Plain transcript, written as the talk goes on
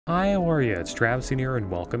Hi, how are you? It's Traviseen here, and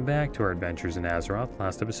welcome back to our adventures in Azeroth.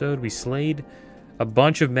 Last episode, we slayed a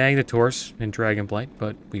bunch of Magnitors in Dragonblight,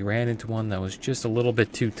 but we ran into one that was just a little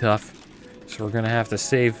bit too tough. So we're going to have to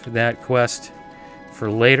save that quest for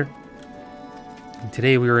later. And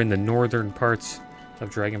today we are in the northern parts of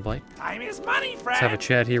Dragonblight. Time is money, friend. Let's have a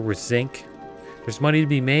chat here with Zinc. There's money to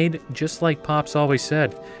be made, just like Pops always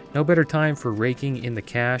said. No better time for raking in the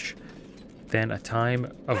cash than a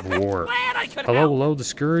time of war. Hello, the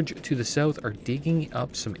Scourge to the south are digging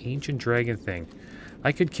up some ancient dragon thing.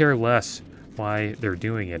 I could care less why they're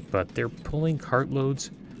doing it, but they're pulling cartloads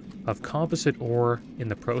of composite ore in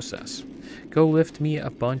the process. Go lift me a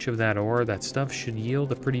bunch of that ore. That stuff should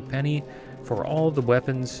yield a pretty penny for all the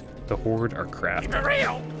weapons the Horde are crafting.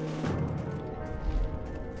 Real.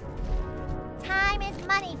 Time is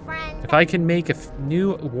money, friend. If I can make a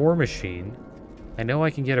new war machine, I know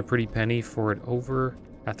I can get a pretty penny for it over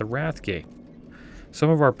at the Wrathgate. Some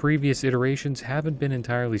of our previous iterations haven't been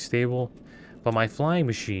entirely stable, but my flying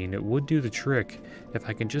machine would do the trick if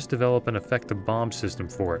I can just develop an effective bomb system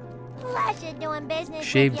for it. Pleasure doing business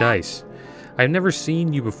Shaved with ya. Dice. I've never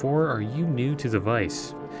seen you before. Are you new to the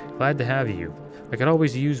Vice? Glad to have you. I could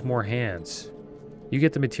always use more hands. You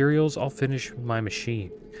get the materials, I'll finish my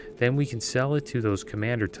machine. Then we can sell it to those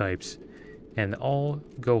commander types and all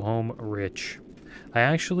go home rich. I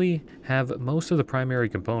actually have most of the primary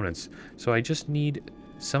components, so I just need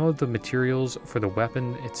some of the materials for the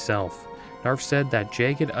weapon itself. Narf said that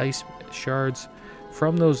jagged ice shards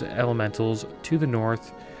from those elementals to the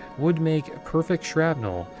north would make perfect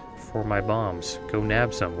shrapnel for my bombs. Go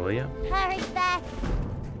nab some, will ya? Hurry back.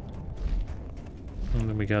 And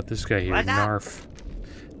then we got this guy here, What's up? Narf.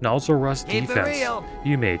 And also Rust Keep it defense.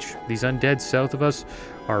 real. Mage, these undead south of us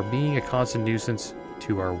are being a constant nuisance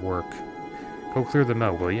to our work. Go clear them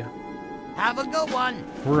out, will ya? Have a good one.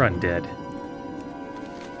 We're undead.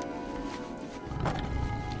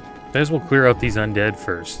 Might as well clear out these undead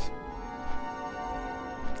first.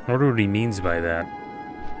 I wonder what he means by that.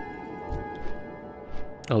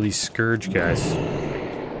 Oh, these Scourge guys.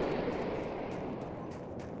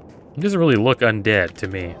 He doesn't really look undead to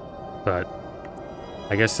me, but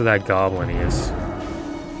I guess to that goblin he is.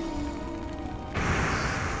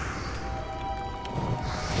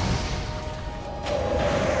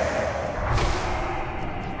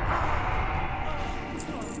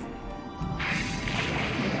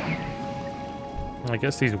 I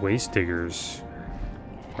guess these waste diggers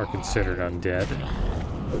are considered undead.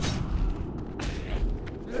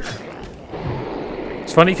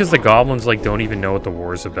 It's funny because the goblins like don't even know what the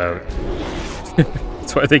war's about.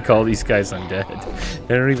 That's why they call these guys undead.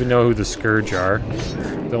 They don't even know who the Scourge are.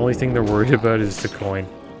 The only thing they're worried about is the coin.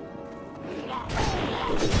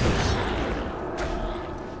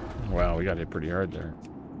 Wow, we got hit pretty hard there.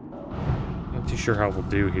 Not too sure how we'll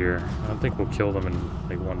do here. I don't think we'll kill them in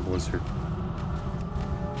like one blizzard.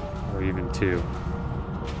 Or even two.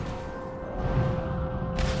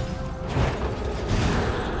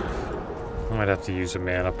 I might have to use a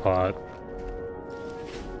mana pot.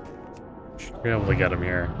 Should be able to get him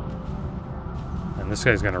here. And this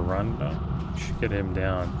guy's gonna run. Oh, should get him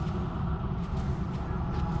down.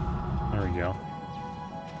 There we go.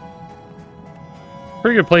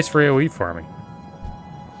 Pretty good place for AoE farming.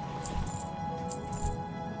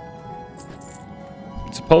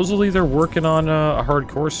 Supposedly they're working on a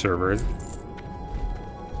hardcore server.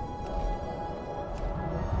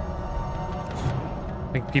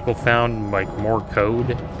 I think people found like more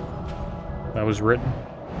code that was written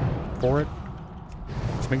for it.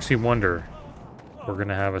 This makes me wonder if we're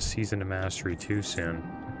gonna have a Season of Mastery too soon.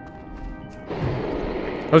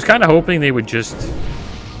 I was kind of hoping they would just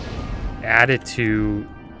add it to,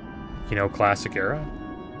 you know, Classic Era.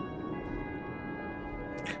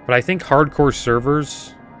 But I think hardcore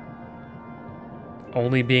servers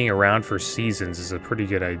only being around for seasons is a pretty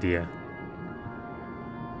good idea.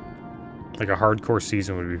 Like a hardcore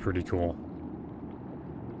season would be pretty cool.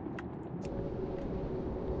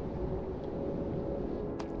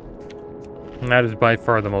 And that is by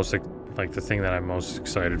far the most, like, the thing that I'm most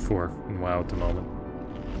excited for in WoW at the moment.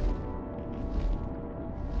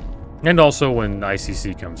 And also when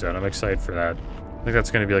ICC comes out, I'm excited for that. I think that's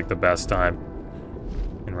going to be like the best time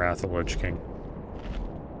in Wrath of Lich King.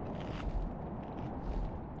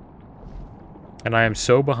 And I am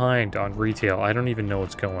so behind on retail, I don't even know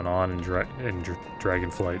what's going on in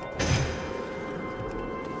Dragonflight.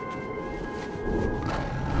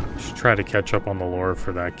 Should try to catch up on the lore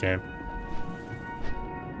for that game.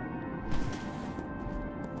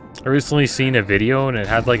 I recently seen a video and it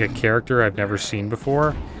had like a character I've never seen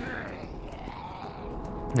before.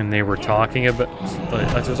 And they were talking about...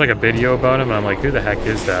 There's like a video about him, and I'm like, who the heck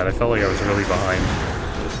is that? I felt like I was really behind.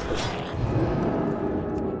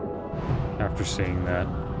 After seeing that.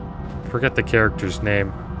 I forget the character's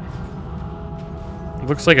name. He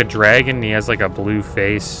looks like a dragon, and he has like a blue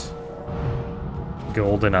face.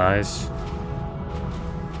 Golden eyes.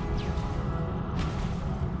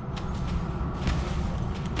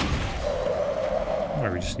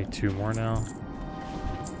 Alright, we just need 2 more now.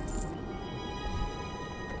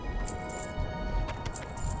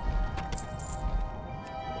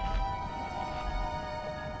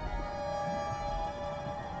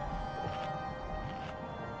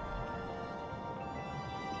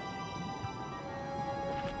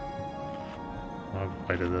 I'll have a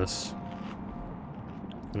bite of this.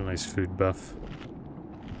 A nice food buff.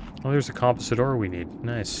 Oh, there's a composite ore we need.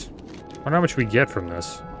 Nice. I wonder how much we get from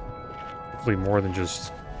this. Hopefully more than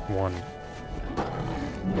just 1.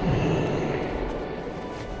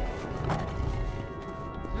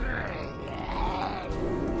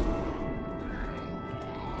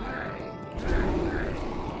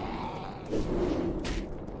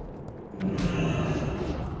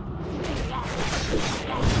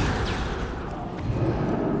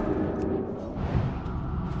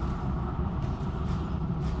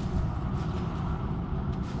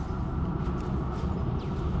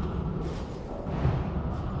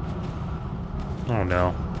 Oh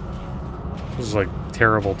no. This is like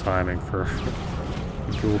terrible timing for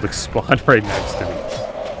the ghoul to spawn right next to me.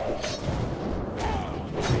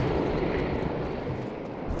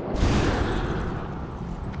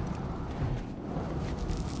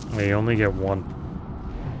 You only get 1.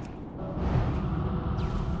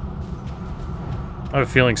 I have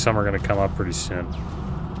a feeling some are going to come up pretty soon.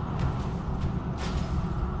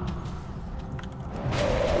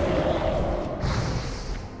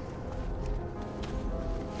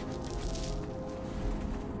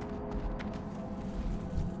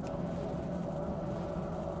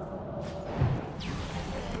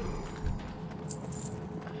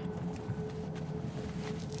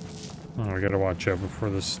 Oh, we gotta watch out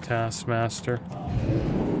before this taskmaster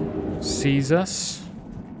sees us.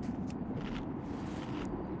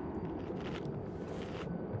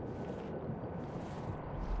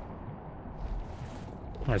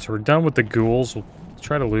 Alright, so we're done with the ghouls. We'll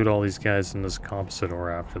try to loot all these guys in this composite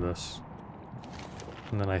ore after this.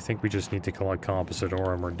 And then I think we just need to collect composite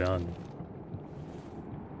ore and we're done.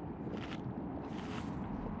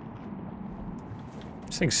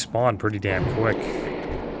 These things spawn pretty damn quick.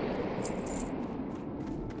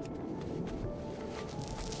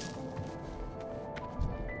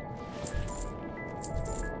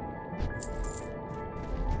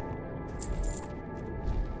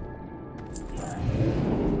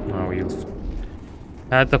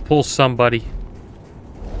 Had to pull somebody.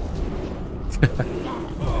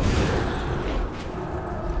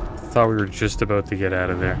 Thought we were just about to get out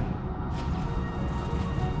of there.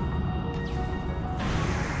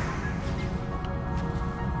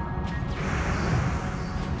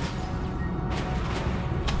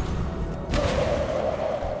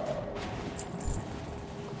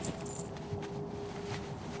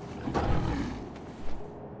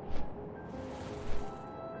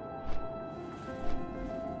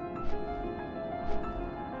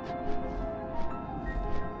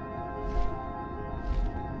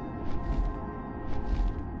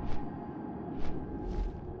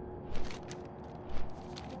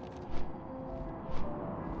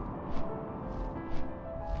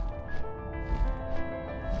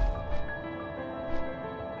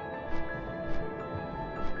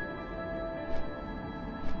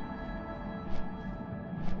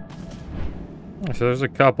 So there's a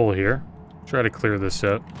couple here. Try to clear this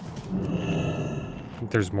out. I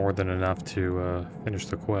think there's more than enough to finish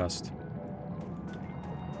the quest.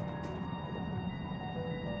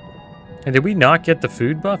 And did we not get the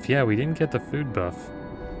food buff? Yeah, we didn't get the food buff.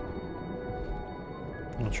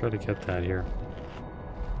 I'll try to get that here.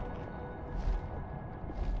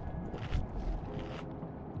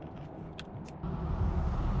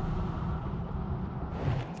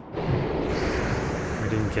 We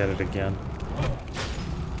didn't get it again.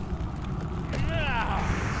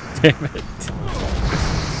 Damn it.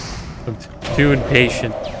 I'm too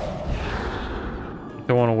impatient.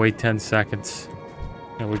 Don't want to wait 10 seconds.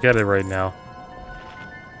 Yeah, we get it right now.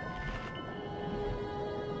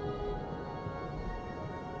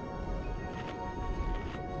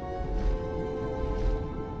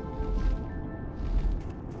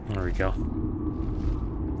 There we go.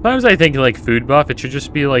 Sometimes I think like food buff, it should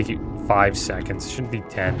just be like 5 seconds. It shouldn't be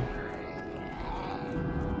 10.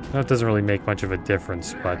 That doesn't really make much of a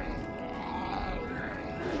difference, but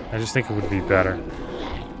I just think it would be better.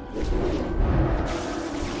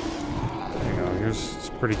 There's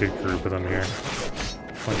a pretty good group of them here.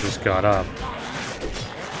 One just got up.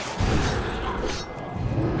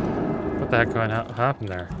 What the heck happened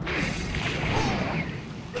there?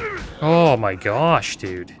 Oh my gosh,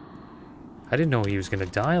 dude. I didn't know he was gonna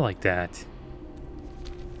die like that.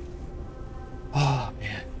 Oh,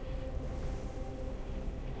 man.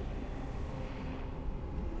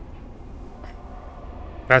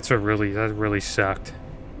 That really sucked.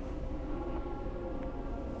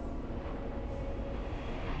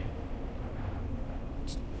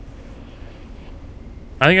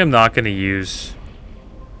 I think I'm not gonna use...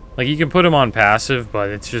 Like, you can put him on passive,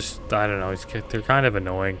 but it's just... I don't know, they're kind of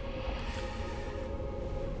annoying.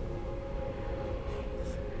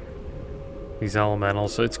 These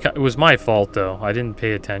elementals. So it was my fault, though. I didn't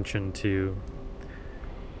pay attention to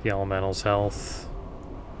the elementals' health.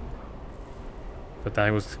 But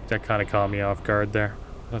that kind of caught me off guard there.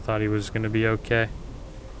 I thought he was going to be okay.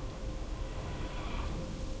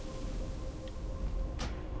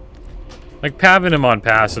 Like, having him on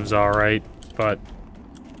passive's alright, but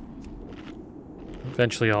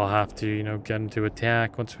eventually I'll have to, you know, get him to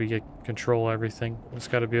attack once we get control of everything. Just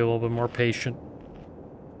gotta be a little bit more patient.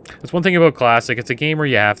 That's one thing about Classic. It's a game where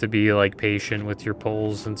you have to be, like, patient with your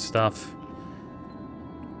pulls and stuff.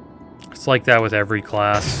 It's like that with every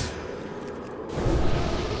class.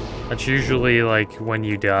 That's usually, like, when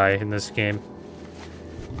you die in this game.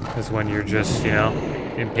 Is when you're just, you know,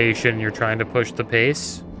 impatient and you're trying to push the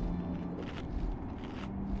pace.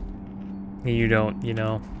 You don't, you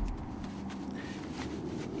know,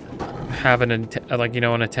 have an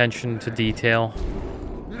attention to detail.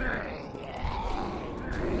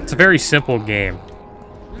 It's a very simple game.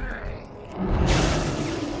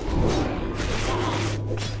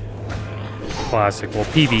 Classic. Well,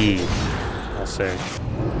 PvE, I'll say.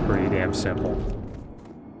 Pretty damn simple.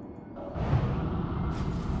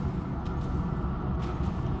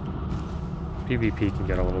 PvP can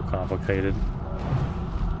get a little complicated.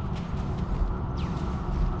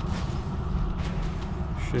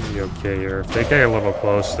 Should be okay here. If they get a little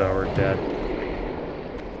close, though, we're dead.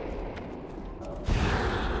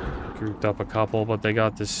 Grouped up a couple, but they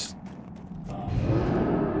got this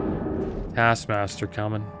Taskmaster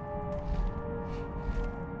coming.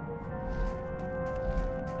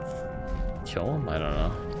 Kill him? I don't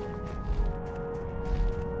know.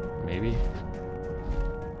 Maybe.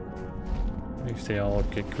 Maybe if they all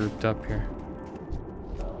get grouped up here.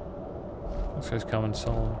 This guy's coming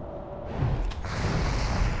solo.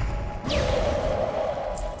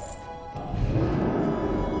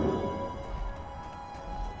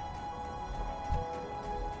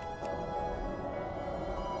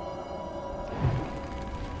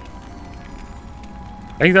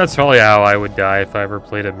 I think that's probably how I would die if I ever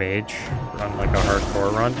played a mage on like a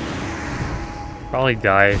hardcore run. Probably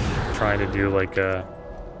die trying to do like an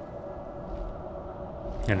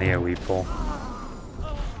AoE pull.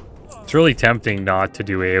 It's really tempting not to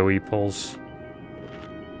do AoE pulls.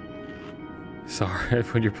 Sorry,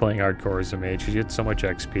 when you're playing hardcore as a mage, you get so much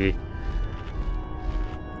XP.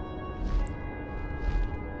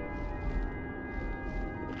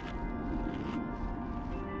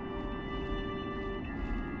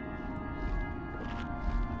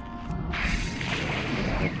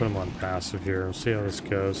 Put him on passive here. We'll see how this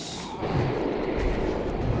goes.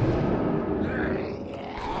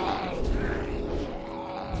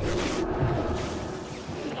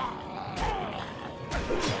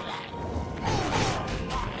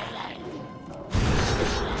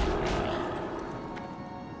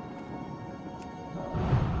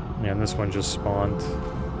 Yeah, and this one just spawned.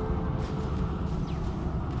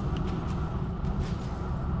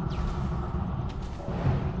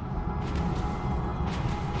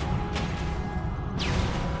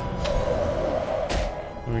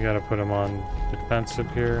 We gotta put him on defensive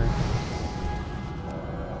here.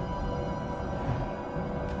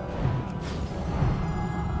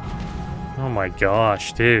 Oh my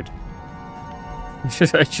gosh, dude.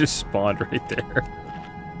 I just spawned right there.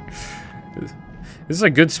 This is a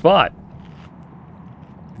good spot.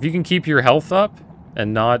 If you can keep your health up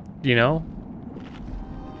and not, you know,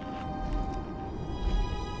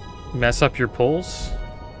 mess up your pulls,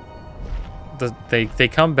 they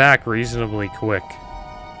come back reasonably quick.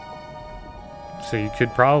 So you could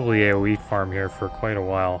probably AoE farm here for quite a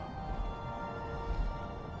while.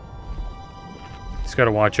 Just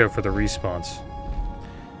gotta watch out for the respawns.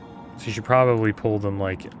 So you should probably pull them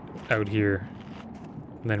like out here.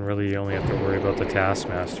 And then really you only have to worry about the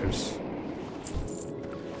Taskmasters.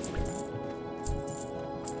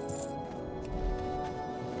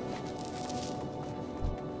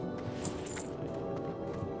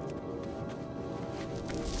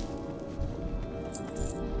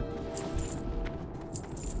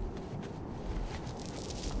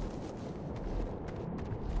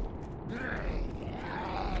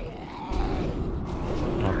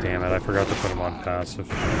 forgot to put him on passive.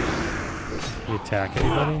 He attack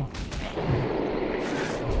anybody?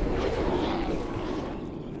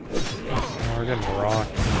 Oh, we're getting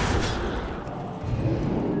rocked.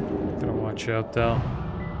 Gotta watch out though.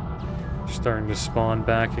 Starting to spawn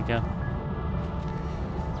back again.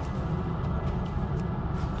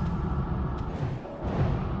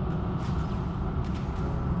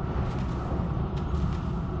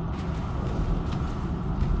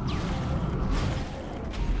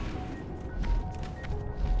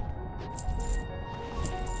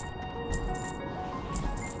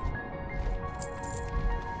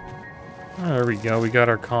 There we go, we got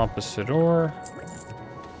our composite ore.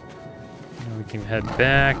 Now we can head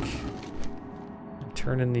back and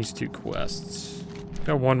turn in these 2 quests.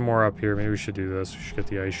 Got one more up here, maybe we should do this. We should get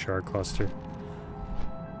the ice shard cluster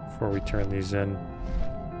before we turn these in.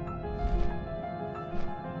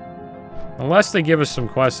 Unless they give us some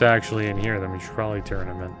quests actually in here, then we should probably turn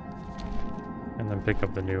them in. And then pick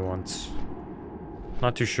up the new ones.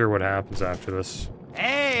 Not too sure what happens after this.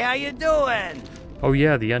 Hey, how you doing? Oh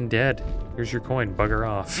yeah, the undead. Here's your coin, bugger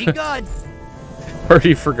off. Be good.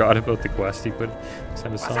 Already forgot about the quest he put.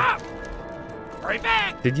 Send us What's on. up? Hurry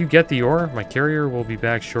back. Did you get the ore? My carrier will be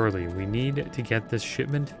back shortly. We need to get this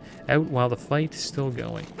shipment out while the fight is still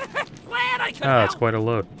going. Glad I could Ah, help. it's quite a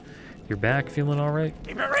load. You're back, feeling alright?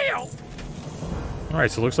 Keep it real.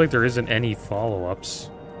 Alright, so it looks like there isn't any follow-ups.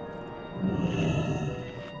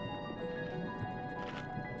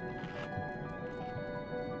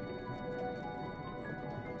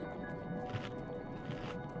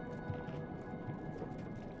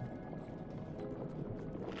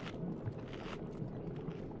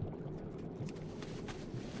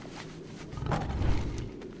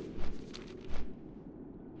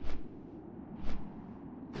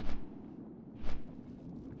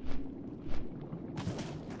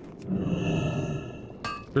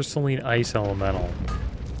 Crystalline Ice Elemental.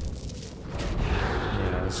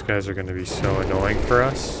 Yeah, these guys are going to be so annoying for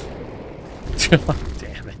us.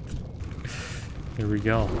 Damn it. Here we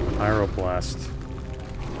go. Pyroblast.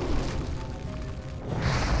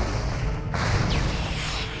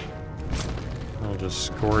 We'll just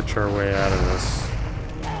scorch our way out of this.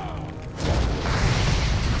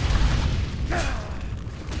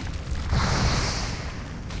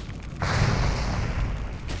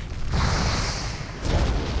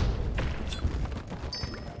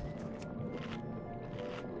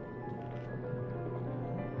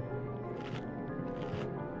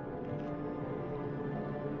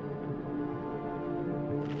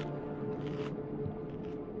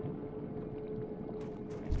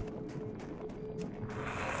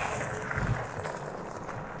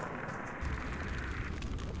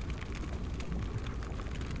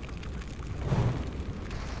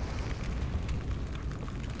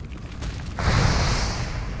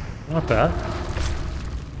 Not bad. I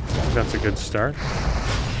think that's a good start.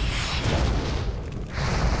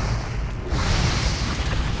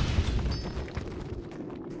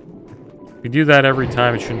 If we do that every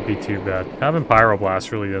time, it shouldn't be too bad. Having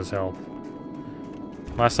Pyroblast really does help.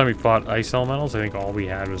 Last time we fought Ice Elementals, I think all we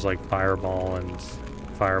had was like Fireball and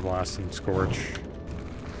Fireblast and Scorch.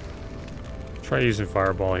 Try using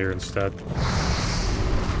Fireball here instead.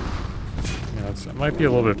 Yeah, it might be a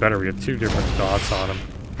little bit better. We have 2 different dots on him.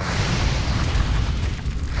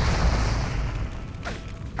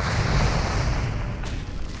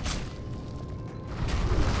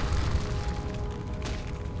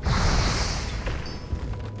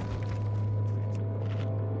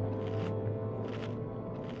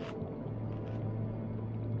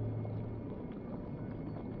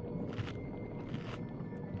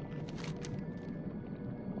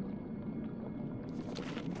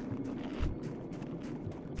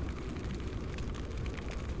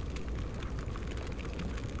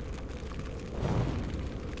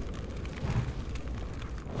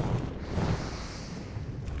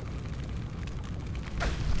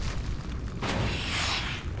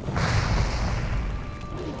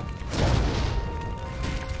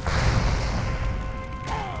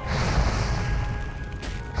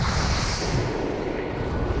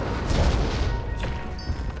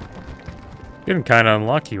 Getting kind of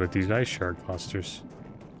unlucky with these ice shard clusters.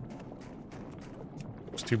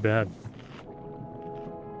 It's too bad.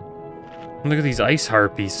 Look at these ice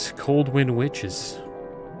harpies, cold wind witches.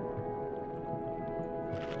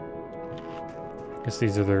 Guess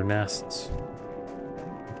these are their nests.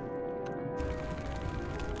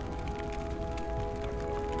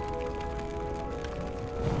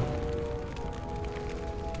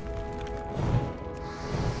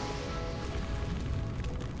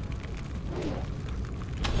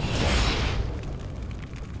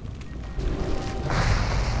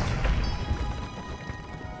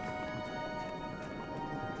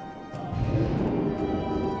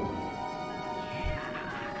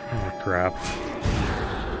 crap.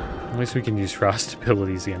 At least we can use frost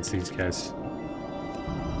abilities against these guys.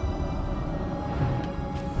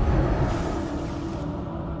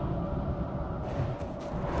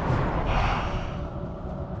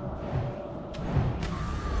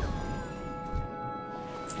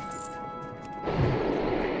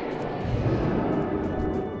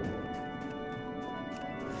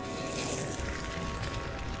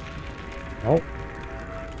 Oh.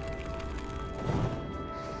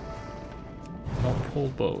 I'll pull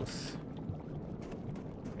both.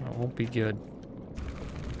 That won't be good.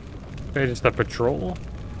 Okay, just a patrol?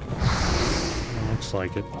 Oh, looks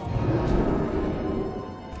like it.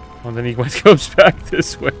 Well, then he goes back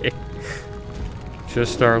this way.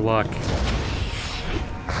 Just our luck.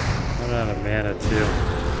 Run out of mana, too.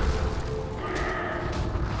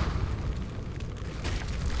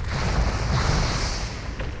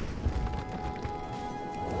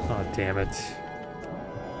 Oh, damn it.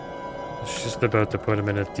 I was just about to put him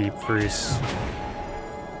in a deep freeze.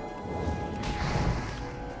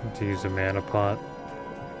 Need to use a mana pot.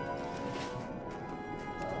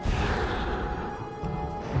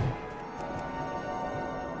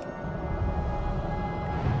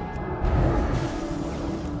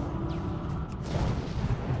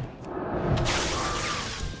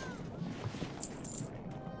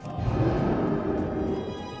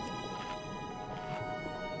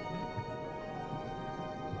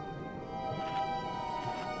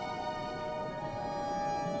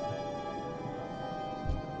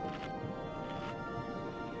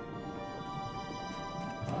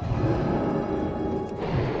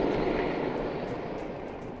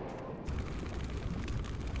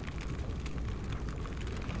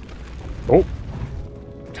 Oh,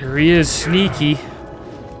 there he is, sneaky.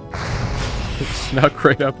 It snuck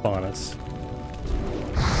right up on us.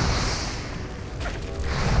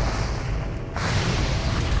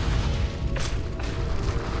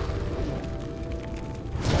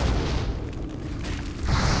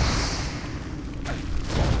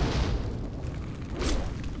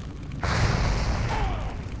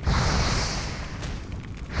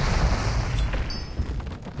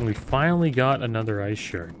 And we finally got another ice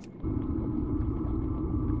shard.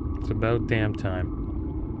 It's about damn time.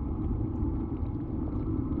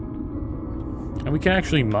 And we can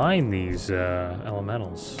actually mine these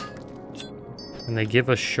elementals. And they give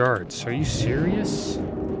us shards. Are you serious?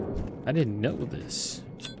 I didn't know this.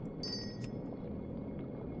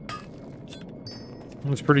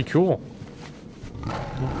 That's pretty cool.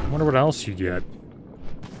 I wonder what else you get.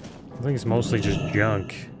 I think it's mostly just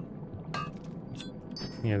junk.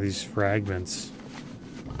 Yeah, these fragments.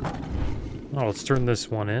 Oh, let's turn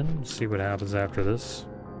this one in. See what happens after this.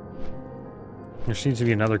 There seems to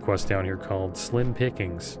be another quest down here called Slim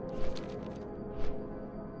Pickings.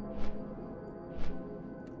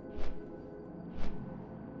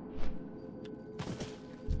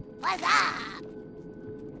 What's up?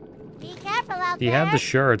 Be careful out You there. have the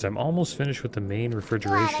shards. I'm almost finished with the main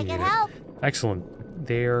refrigeration Glad I unit. could help. Excellent.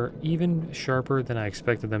 They're even sharper than I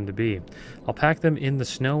expected them to be. I'll pack them in the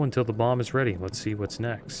snow until the bomb is ready. Let's see what's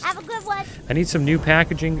next. Have a good one. I need some new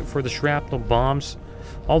packaging for the shrapnel bombs.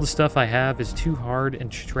 All the stuff I have is too hard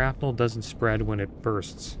and shrapnel doesn't spread when it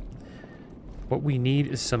bursts. What we need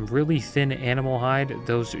is some really thin animal hide.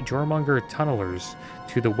 Those Jormonger tunnelers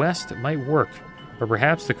to the west might work, or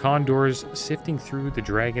perhaps the condors sifting through the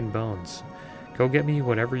dragon bones. Go get me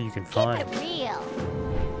whatever you can find. Keep it real.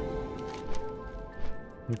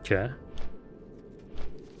 Okay.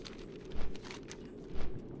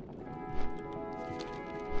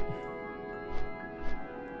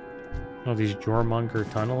 Oh, these Jormonger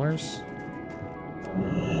tunnelers?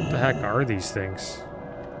 What the heck are these things?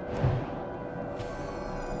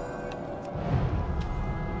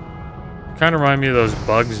 Kind of remind me of those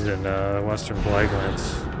bugs in Western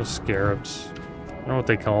Blacklands. Those scarabs. I don't know what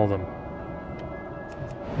they call them.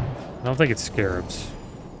 I don't think it's scarabs.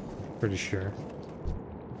 Pretty sure.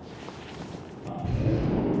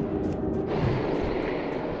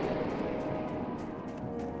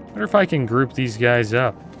 Wonder if I can group these guys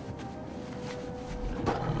up.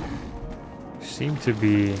 Seem to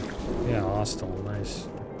be, yeah, hostile. Nice.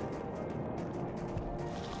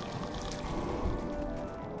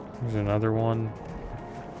 There's another one.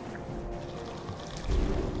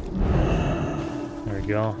 There we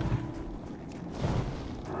go.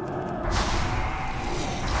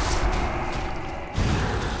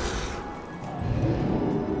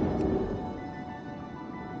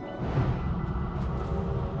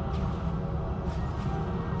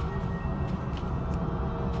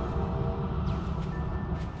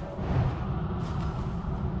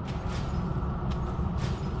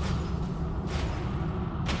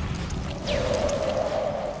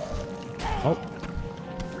 Oh.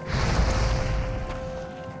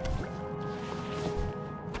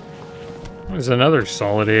 There's another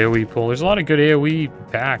solid AoE pull. There's a lot of good AoE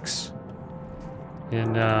packs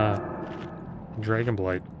in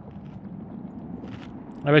Dragonblight.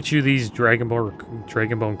 I bet you these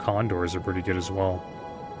Dragonbone Condors are pretty good as well.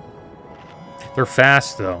 They're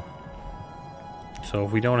fast, though. So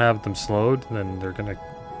if we don't have them slowed, then they're gonna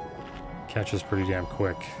catch us pretty damn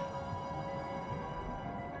quick.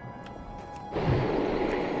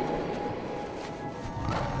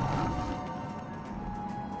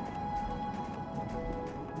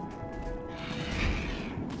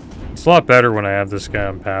 It's a lot better when I have this guy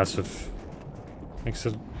on passive. Makes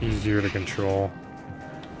it easier to control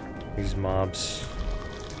these mobs.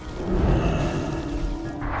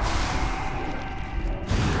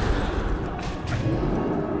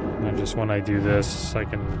 And just when I do this, I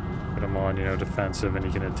can put him on, you know, defensive and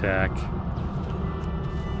he can attack.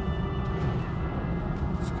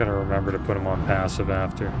 Just gotta remember to put him on passive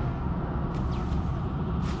after.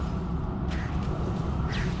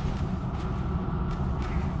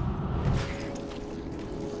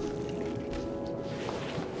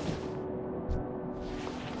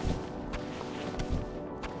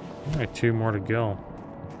 Alright, 2 more to go.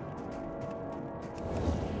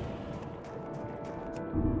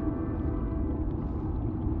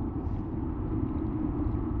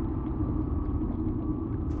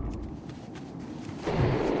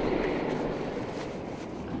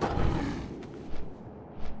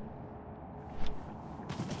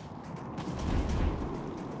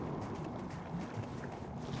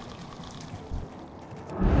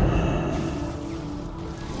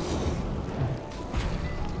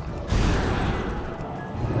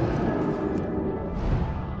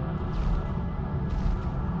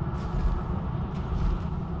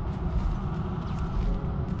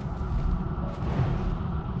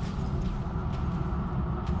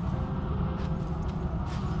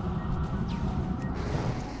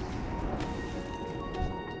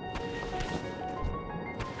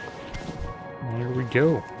 Here we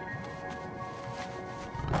go.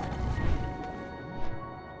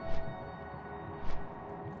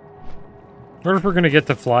 What if we're gonna get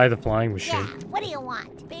to fly the flying machine? Yeah, what do you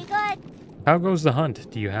want? Be good? How goes the hunt?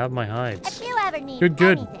 Do you have my hides? If you ever need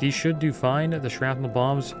Good. anything. These should do fine. The shrapnel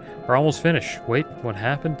bombs are almost finished. Wait, what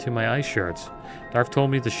happened to my ice shards? Darf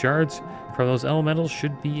told me the shards from those elementals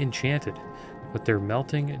should be enchanted, but they're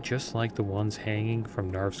melting just like the ones hanging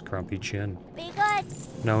from Narf's grumpy chin. Be good?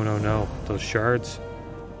 No. Those shards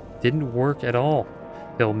didn't work at all.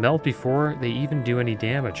 They'll melt before they even do any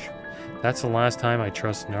damage. That's the last time I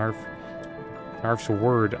trust Narf's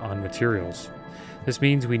word on materials. This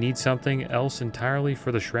means we need something else entirely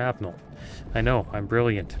for the shrapnel. I know, I'm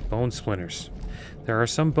brilliant. Bone splinters. There are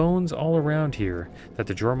some bones all around here that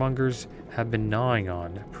the Jormungers have been gnawing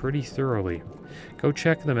on pretty thoroughly. Go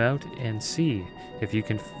check them out and see if you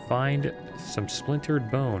can find some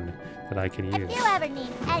splintered bone that I can use. If you ever need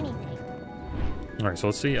anything. Alright, so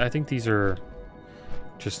let's see. I think these are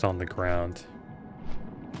just on the ground.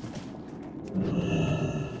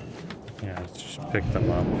 Yeah, let's just pick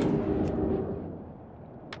them up.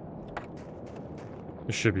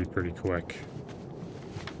 This should be pretty quick.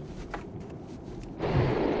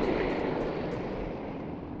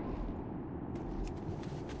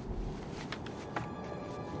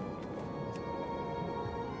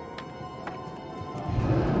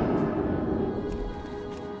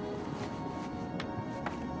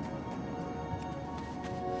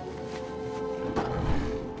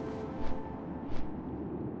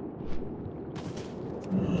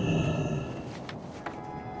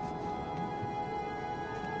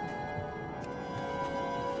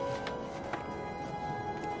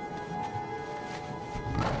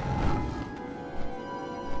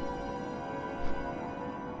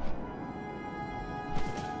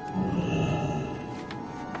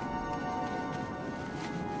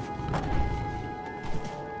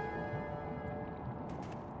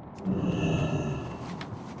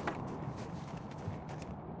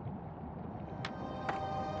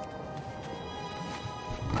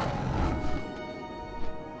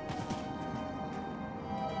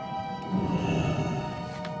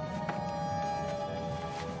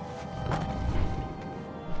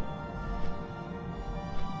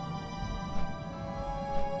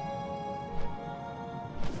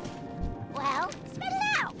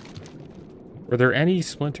 Were there any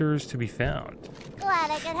splinters to be found? Glad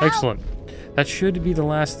I could help. Excellent. That should be the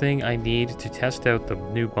last thing I need to test out the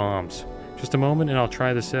new bombs. Just a moment and I'll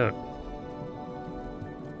try this out.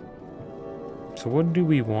 So what do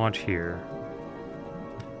we want here?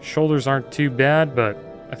 Shoulders aren't too bad, but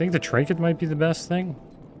I think the trinket might be the best thing.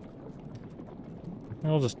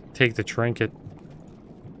 I'll just take the trinket.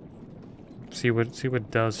 See what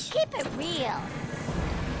it does. Keep it real.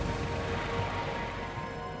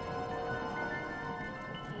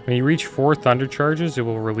 When you reach 4 thunder charges, it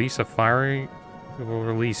will release firing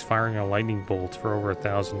a lightning bolt for over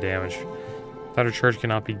 1,000 damage. Thunder charge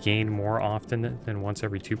cannot be gained more often than once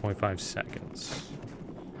every 2.5 seconds.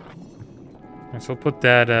 So we'll put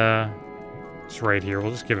that it's right here.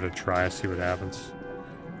 We'll just give it a try, see what happens.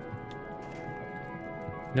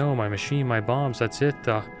 No, my machine, my bombs, that's it.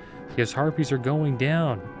 Because harpies are going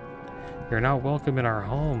down. You're not welcome in our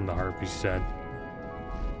home, the harpy said.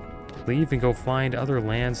 Leave and go find other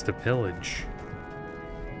lands to pillage.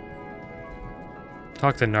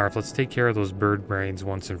 Talk to Narf. Let's take care of those bird brains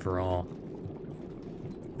once and for all.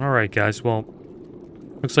 Alright, guys. Well,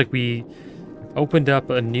 looks like we opened up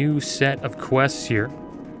a new set of quests here.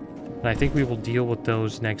 And I think we will deal with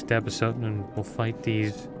those next episode, and we'll fight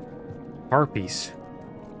these harpies.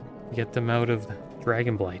 Get them out of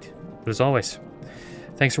Dragonblight. But as always,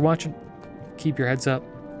 thanks for watching. Keep your heads up.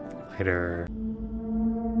 Later.